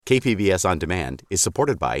KPBS On Demand is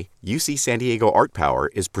supported by UC San Diego Art Power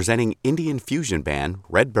is presenting Indian fusion band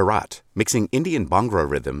Red Bharat, mixing Indian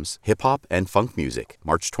Bhangra rhythms, hip-hop, and funk music,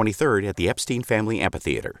 March 23rd at the Epstein Family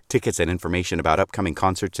Amphitheater. Tickets and information about upcoming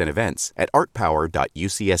concerts and events at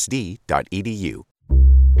artpower.ucsd.edu.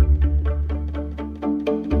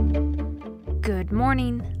 Good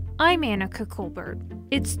morning. I'm Annika Colbert.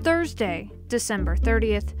 It's Thursday, December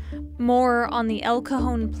 30th. More on the El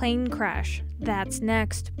Cajon plane crash. That's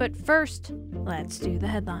next, but first, let's do the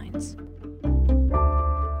headlines.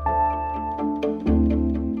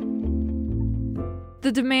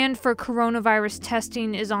 The demand for coronavirus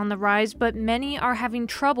testing is on the rise, but many are having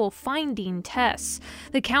trouble finding tests.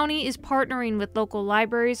 The county is partnering with local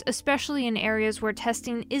libraries, especially in areas where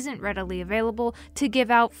testing isn't readily available, to give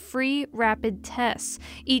out free rapid tests.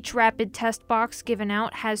 Each rapid test box given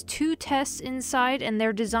out has 2 tests inside, and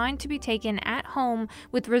they're designed to be taken at home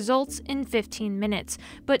with results in 15 minutes.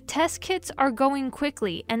 But test kits are going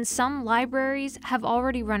quickly, and some libraries have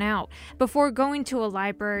already run out. Before going to a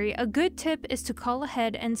library, a good tip is to call ahead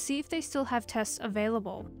and see if they still have tests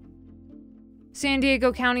available. San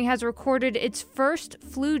Diego County has recorded its first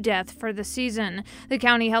flu death for the season. The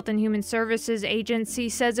County Health and Human Services Agency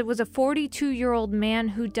says it was a 42-year-old man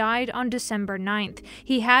who died on December 9th.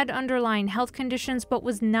 He had underlying health conditions but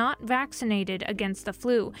was not vaccinated against the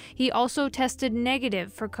flu. He also tested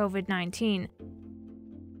negative for COVID-19.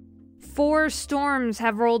 4 storms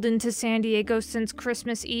have rolled into San Diego since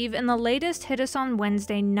Christmas Eve, and the latest hit us on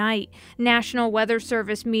Wednesday night. National Weather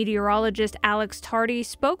Service meteorologist Alex Tardy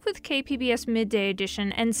spoke with KPBS Midday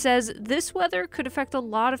Edition and says this weather could affect a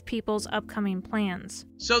lot of people's upcoming plans.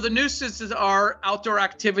 So the nuisances are outdoor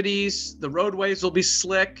activities. The roadways will be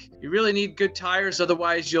slick. You really need good tires,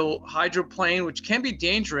 otherwise you'll hydroplane, which can be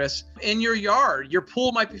dangerous. In your yard, your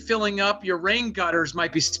pool might be filling up. Your rain gutters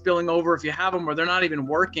might be spilling over if you have them, or they're not even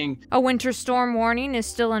working. A winter storm warning is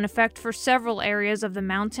still in effect for several areas of the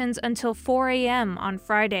mountains until 4 a.m. on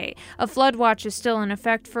Friday. A flood watch is still in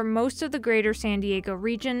effect for most of the greater San Diego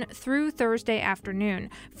region through Thursday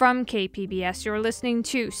afternoon. From KPBS, you're listening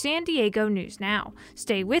to San Diego News Now.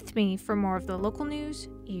 Stay with me for more of the local news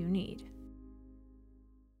you need.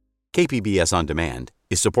 KPBS On Demand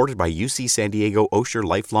is supported by UC San Diego Osher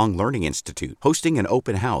Lifelong Learning Institute, hosting an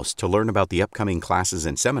open house to learn about the upcoming classes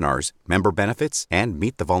and seminars, member benefits, and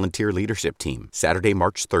meet the volunteer leadership team. Saturday,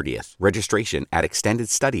 March 30th. Registration at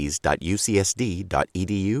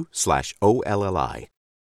extendedstudies.ucsd.edu/OLLI.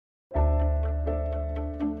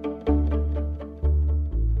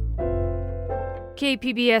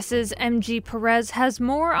 KPBS's MG Perez has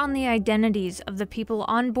more on the identities of the people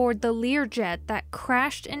on board the Learjet that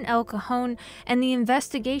crashed in El Cajon and the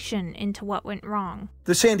investigation into what went wrong.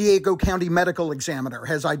 The San Diego County Medical Examiner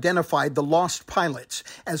has identified the lost pilots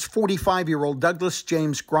as 45-year-old Douglas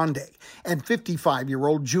James Grande and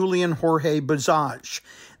 55-year-old Julian Jorge Bazaj.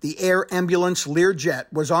 The air ambulance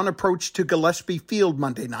Learjet was on approach to Gillespie Field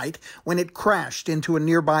Monday night when it crashed into a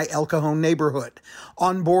nearby El Cajon neighborhood.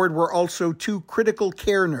 On board were also 2 critical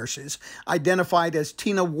care nurses identified as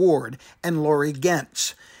Tina Ward and Lori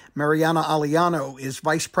Gentz. Mariana Aliano is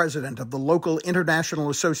vice president of the local International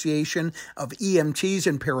Association of EMTs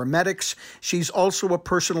and Paramedics. She's also a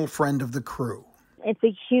personal friend of the crew. It's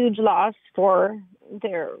a huge loss for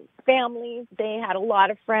their families. They had a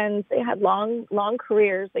lot of friends. They had long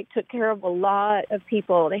careers. They took care of a lot of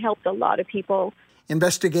people. They helped a lot of people.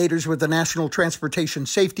 Investigators with the National Transportation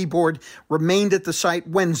Safety Board remained at the site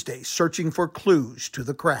Wednesday, searching for clues to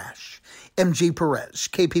the crash. MG Perez,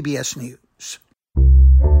 KPBS News.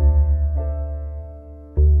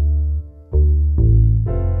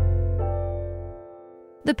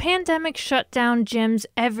 The pandemic shut down gyms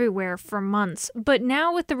everywhere for months, but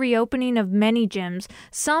now with the reopening of many gyms,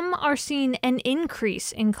 some are seeing an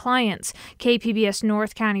increase in clients. KPBS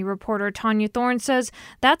North County reporter Tanya Thorne says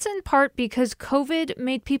that's in part because COVID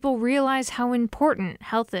made people realize how important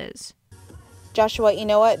health is. Joshua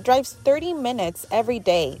Inoa drives 30 minutes every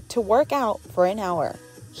day to work out for an hour.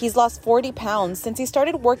 He's lost 40 pounds since he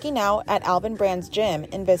started working out at Alvin Brand's gym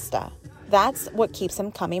in Vista. That's what keeps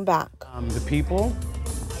him coming back. The people,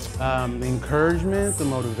 the encouragement, the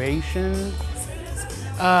motivation,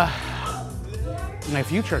 my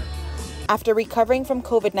future. After recovering from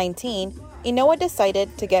COVID-19, Inoa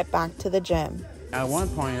decided to get back to the gym. At one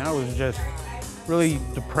point, I was just really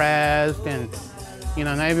depressed, and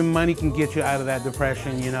not even money can get you out of that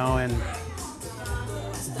depression, and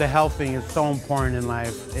the health thing is so important in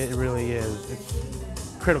life. It really is. It's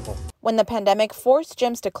critical. When the pandemic forced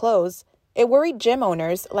gyms to close, it worried gym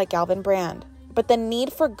owners like Alvin Brand. But the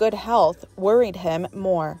need for good health worried him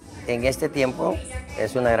more. En este tiempo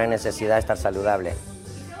es una gran necesidad estar saludable.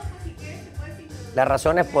 Las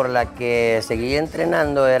razones por las que seguí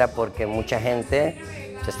entrenando era porque mucha gente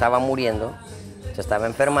se estaba muriendo, se estaba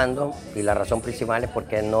enfermando, y la razón principal es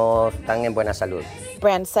porque no están en buena salud.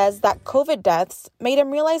 Brand says that COVID deaths made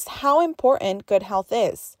him realize how important good health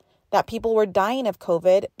is, that people were dying of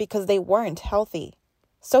COVID because they weren't healthy.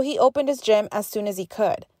 So he opened his gym as soon as he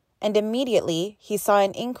could, and immediately he saw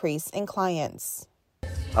an increase in clients.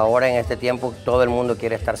 Ahora en este tiempo todo el mundo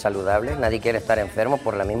quiere estar saludable, nadie quiere estar enfermo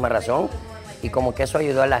por la misma razón, y como que eso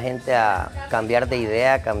ayudó a la gente a cambiar de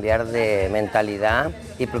idea, cambiar de mentalidad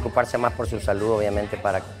y preocuparse más por su salud, obviamente,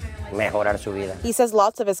 para mejorar su vida. He says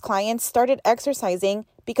lots of his clients started exercising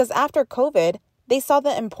because after COVID, they saw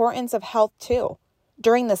the importance of health too.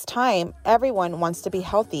 During this time, everyone wants to be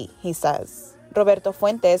healthy, he says. Roberto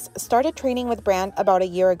Fuentes started training with Brand about a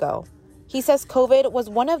year ago. He says COVID was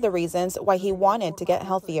one of the reasons why he wanted to get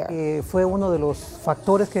healthier. Fue uno de los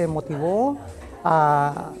factores que me motivó.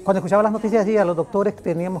 Cuando escuchaba las noticias decía a los doctores que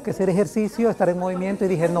teníamos que hacer ejercicio, estar en movimiento, y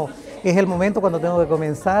dije no, es el momento cuando tengo que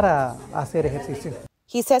comenzar a hacer ejercicio.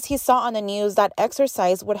 He says he saw on the news that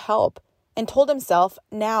exercise would help and told himself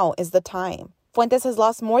now is the time. Fuentes has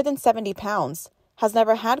lost more than 70 pounds, has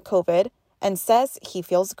never had COVID, and says he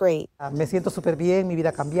feels great. Me siento súper bien, mi vida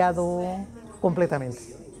ha cambiado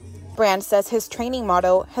completamente. Brand says his training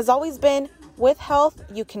motto has always been, with health,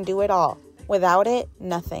 you can do it all. Without it,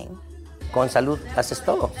 nothing. Con salud haces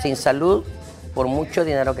todo. Sin salud, por mucho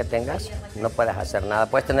dinero que tengas, no puedes hacer nada.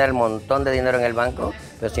 Puedes tener el montón de dinero en el banco,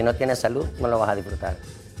 pero si no tienes salud, no lo vas a disfrutar.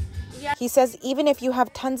 He says even if you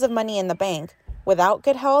have tons of money in the bank, without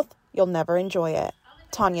good health, you'll never enjoy it.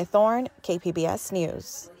 Tanya Thorne, KPBS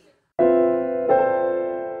News.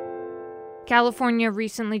 California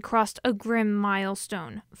recently crossed a grim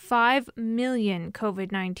milestone, 5 million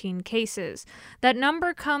COVID-19 cases. That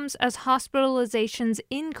number comes as hospitalizations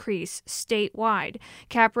increase statewide.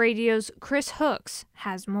 Cap Radio's Chris Hooks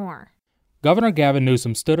has more. Governor Gavin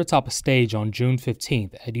Newsom stood atop a stage on June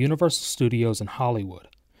 15th at Universal Studios in Hollywood.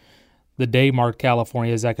 The day marked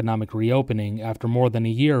California's economic reopening after more than a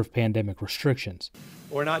year of pandemic restrictions.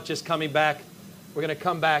 We're not just coming back, we're going to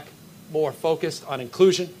come back more focused on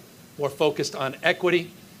inclusion, more focused on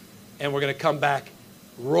equity, and we're going to come back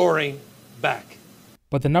roaring back.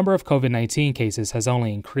 But the number of COVID-19 cases has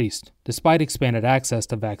only increased, despite expanded access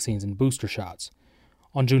to vaccines and booster shots.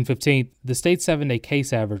 On June 15th, the state's 7-day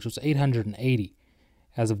case average was 880.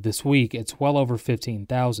 As of this week, it's well over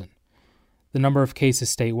 15,000. The number of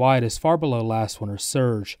cases statewide is far below last winter's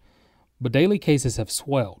surge, but daily cases have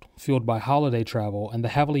swelled, fueled by holiday travel and the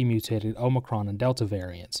heavily mutated Omicron and Delta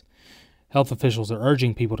variants. Health officials are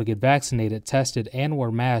urging people to get vaccinated, tested, and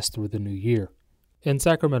wear masks through the new year. In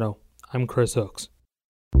Sacramento, I'm Chris Hooks.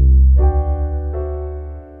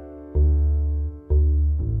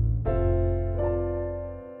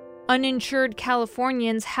 Uninsured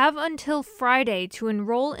Californians have until Friday to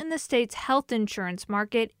enroll in the state's health insurance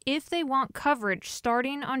market if they want coverage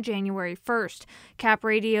starting on January 1st. Cap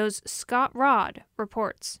Radio's Scott Rod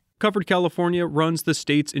reports. Covered California runs the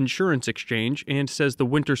state's insurance exchange and says the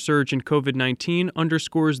winter surge in COVID-19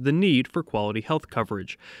 underscores the need for quality health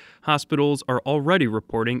coverage. Hospitals are already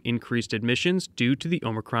reporting increased admissions due to the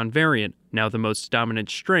Omicron variant, now the most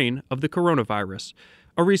dominant strain of the coronavirus.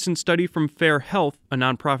 A recent study from Fair Health, a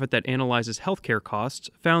nonprofit that analyzes healthcare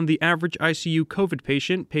costs, found the average ICU COVID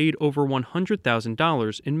patient paid over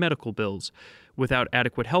 $100,000 in medical bills. Without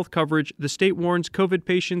adequate health coverage, the state warns COVID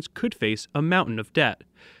patients could face a mountain of debt.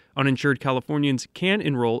 Uninsured Californians can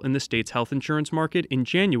enroll in the state's health insurance market in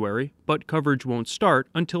January, but coverage won't start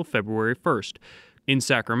until February 1st. In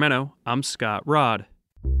Sacramento, I'm Scott Rod.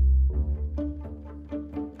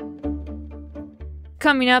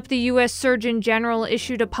 Coming up, the U.S. Surgeon General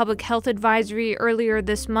issued a public health advisory earlier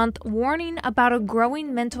this month warning about a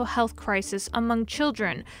growing mental health crisis among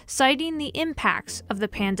children, citing the impacts of the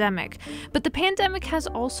pandemic. But the pandemic has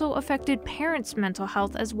also affected parents' mental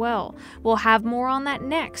health as well. We'll have more on that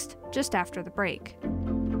next, just after the break.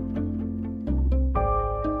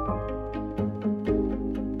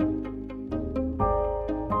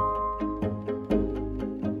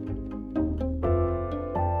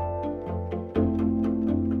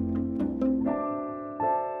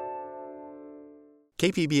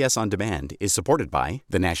 KPBS On Demand is supported by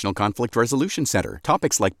the National Conflict Resolution Center.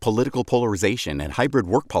 Topics like political polarization and hybrid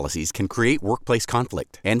work policies can create workplace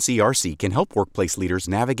conflict. NCRC can help workplace leaders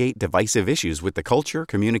navigate divisive issues with the Culture,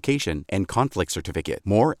 Communication, and Conflict Certificate.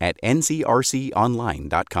 More at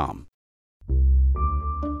ncrconline.com.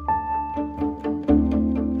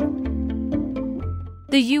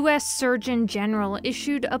 The U.S. Surgeon General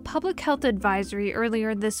issued a public health advisory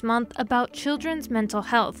earlier this month about children's mental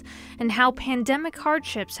health and how pandemic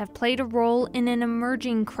hardships have played a role in an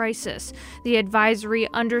emerging crisis. The advisory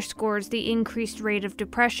underscores the increased rate of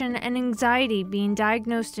depression and anxiety being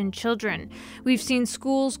diagnosed in children. We've seen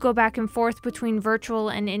schools go back and forth between virtual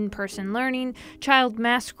and in-person learning, child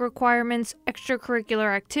mask requirements,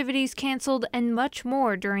 extracurricular activities canceled, and much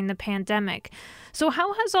more during the pandemic. So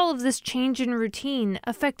how has all of this change in routine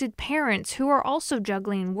affected parents who are also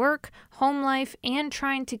juggling work, home life, and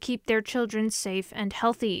trying to keep their children safe and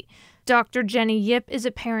healthy? Dr. Jenny Yip is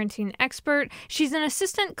a parenting expert. She's an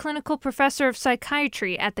assistant clinical professor of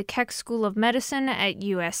psychiatry at the Keck School of Medicine at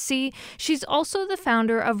USC. She's also the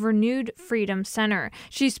founder of Renewed Freedom Center.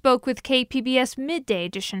 She spoke with KPBS Midday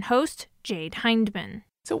Edition host Jade Hindman.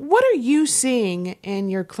 So what are you seeing in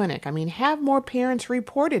your clinic? I mean, have more parents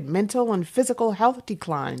reported mental and physical health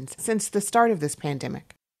declines since the start of this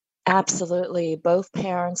pandemic? Absolutely. Both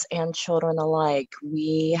parents and children alike.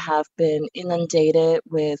 We have been inundated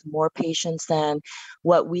with more patients than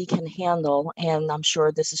what we can handle. And I'm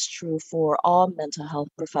sure this is true for all mental health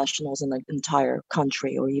professionals in the entire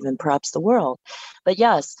country or even perhaps the world. But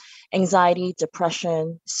yes, anxiety,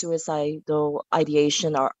 depression, suicidal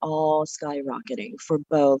ideation are all skyrocketing for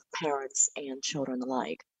both parents and children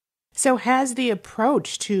alike. So has the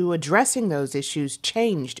approach to addressing those issues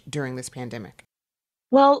changed during this pandemic?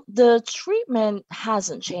 Well, the treatment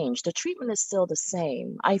hasn't changed. The treatment is still the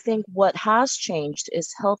same. I think what has changed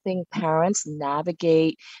is helping parents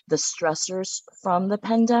navigate the stressors from the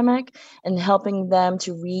pandemic and helping them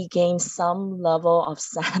to regain some level of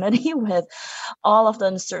sanity with all of the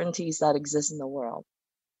uncertainties that exist in the world.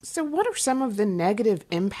 So what are some of the negative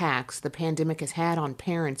impacts the pandemic has had on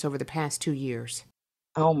parents over the past 2 years?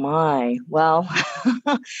 Oh my. Well,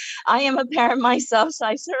 I am a parent myself, so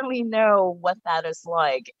I certainly know what that is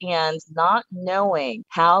like. And not knowing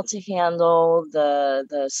how to handle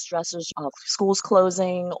the stressors of schools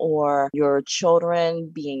closing or your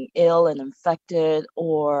children being ill and infected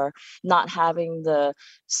or not having the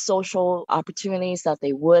social opportunities that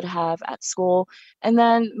they would have at school. And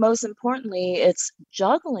then most importantly, it's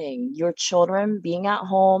juggling your children being at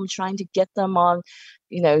home, trying to get them on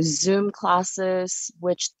Zoom classes,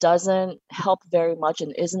 which doesn't help very much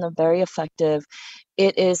and isn't very effective.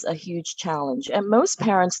 It is a huge challenge. And most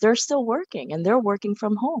parents, they're still working and they're working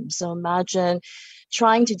from home. So imagine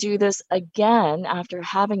trying to do this again after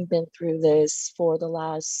having been through this for the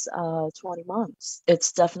last 20 months.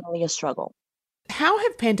 It's definitely a struggle. How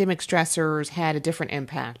have pandemic stressors had a different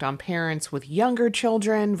impact on parents with younger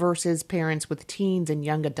children versus parents with teens and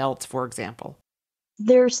young adults, for example?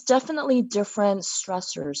 There's definitely different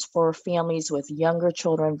stressors for families with younger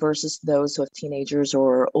children versus those with teenagers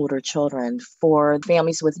or older children. For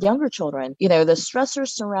families with younger children, the stressors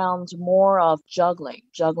surround more of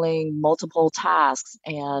juggling multiple tasks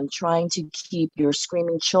and trying to keep your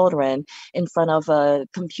screaming children in front of a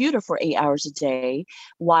computer for 8 hours a day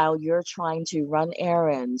while you're trying to run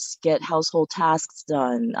errands, get household tasks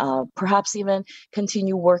done, perhaps even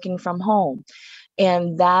continue working from home.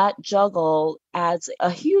 And that juggle adds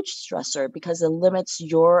a huge stressor because it limits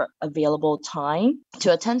your available time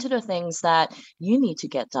to attend to the things that you need to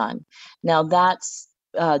get done. Now, that's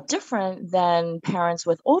different than parents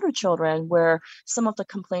with older children, where some of the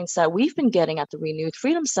complaints that we've been getting at the Renewed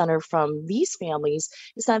Freedom Center from these families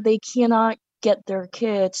is that they cannot get their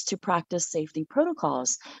kids to practice safety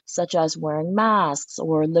protocols, such as wearing masks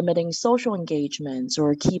or limiting social engagements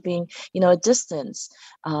or keeping, a distance,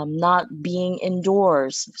 not being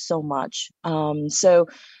indoors so much. So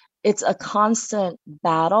it's a constant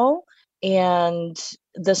battle, and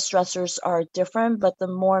the stressors are different, but the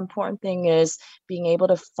more important thing is being able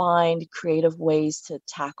to find creative ways to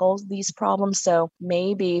tackle these problems. So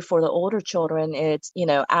maybe for the older children, it's,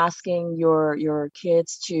 asking your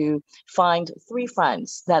kids to find 3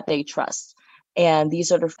 friends that they trust. And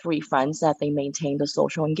these are the 3 friends that they maintain the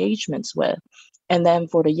social engagements with. And then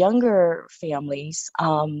for the younger families,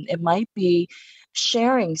 it might be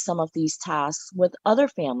sharing some of these tasks with other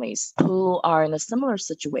families who are in a similar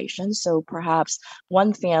situation. So perhaps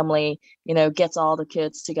one family, gets all the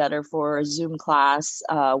kids together for a Zoom class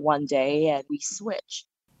one day and we switch.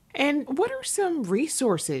 And what are some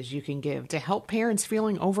resources you can give to help parents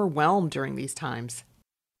feeling overwhelmed during these times?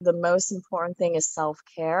 The most important thing is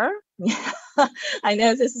self-care. I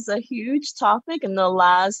know this is a huge topic in the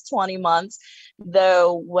last 20 months,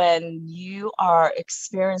 though when you are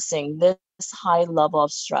experiencing this high level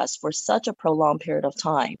of stress for such a prolonged period of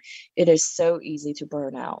time, it is so easy to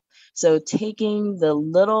burn out. So taking the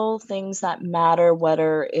little things that matter,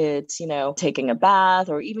 whether it's, taking a bath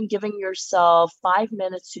or even giving yourself 5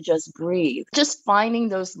 minutes to just breathe, just finding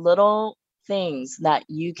those little things that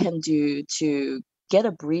you can do to get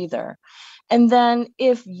a breather. And then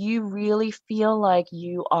if you really feel like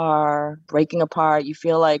you are breaking apart, you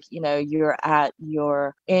feel like, you're at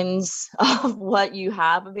your ends of what you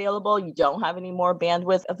have available, you don't have any more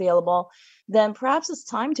bandwidth available, then perhaps it's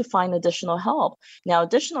time to find additional help. Now,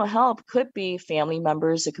 additional help could be family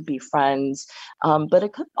members, it could be friends, but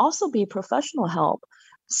it could also be professional help.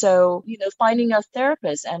 So, finding a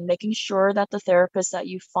therapist and making sure that the therapist that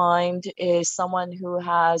you find is someone who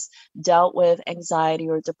has dealt with anxiety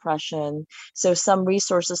or depression. So some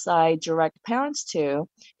resources that I direct parents to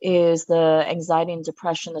is the Anxiety and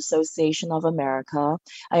Depression Association of America.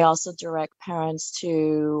 I also direct parents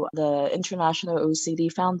to the International OCD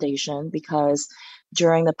Foundation because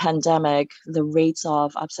during the pandemic, the rates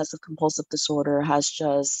of obsessive compulsive disorder has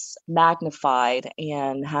just magnified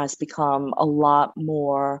and has become a lot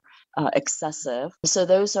more excessive. So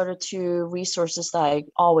those are the two resources that I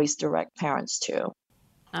always direct parents to.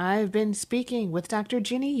 I've been speaking with Dr.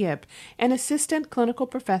 Ginny Yip, an assistant clinical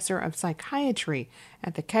professor of psychiatry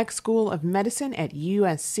at the Keck School of Medicine at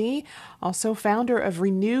USC, also founder of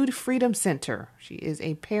Renewed Freedom Center. She is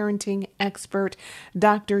a parenting expert.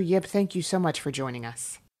 Dr. Yip, thank you so much for joining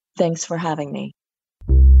us. Thanks for having me.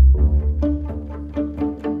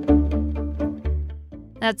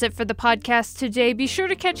 That's it for the podcast today. Be sure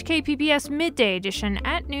to catch KPBS Midday Edition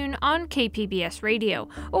at noon on KPBS Radio,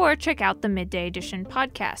 or check out the Midday Edition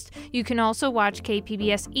podcast. You can also watch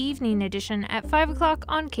KPBS Evening Edition at 5 o'clock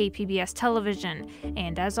on KPBS Television.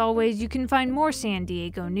 And as always, you can find more San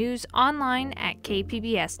Diego news online at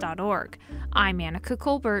kpbs.org. I'm Annika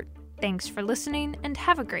Colbert. Thanks for listening, and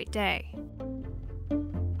have a great day.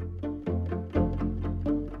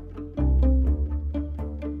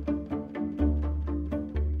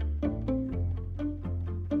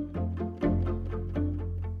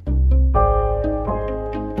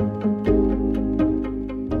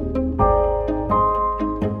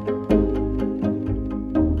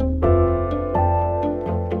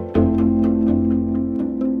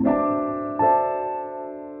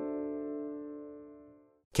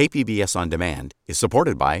 KPBS On Demand is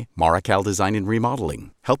supported by Marroccal Design and Remodeling,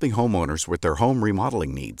 helping homeowners with their home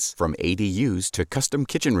remodeling needs. From ADUs to custom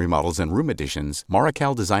kitchen remodels and room additions,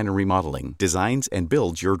 Marroccal Design and Remodeling designs and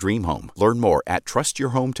builds your dream home. Learn more at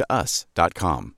trustyourhometous.com.